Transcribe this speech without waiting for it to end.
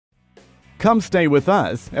Come stay with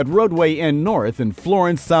us at Rodeway Inn North in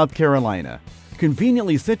Florence, South Carolina,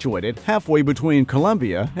 conveniently situated halfway between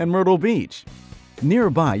Columbia and Myrtle Beach.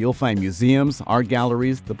 Nearby, you'll find museums, art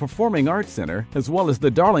galleries, the Performing Arts Center, as well as the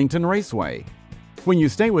Darlington Raceway. When you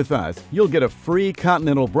stay with us, you'll get a free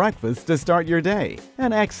continental breakfast to start your day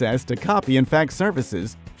and access to copy and fax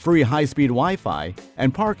services, free high-speed Wi-Fi,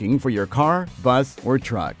 and parking for your car, bus, or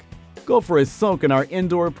truck. Go for a soak in our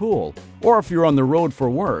indoor pool, or if you're on the road for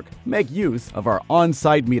work, make use of our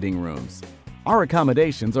on-site meeting rooms. Our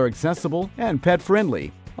accommodations are accessible and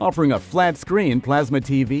pet-friendly, offering a flat-screen plasma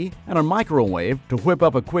TV and a microwave to whip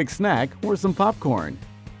up a quick snack or some popcorn.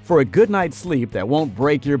 For a good night's sleep that won't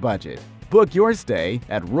break your budget, book your stay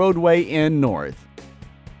at Rodeway Inn North.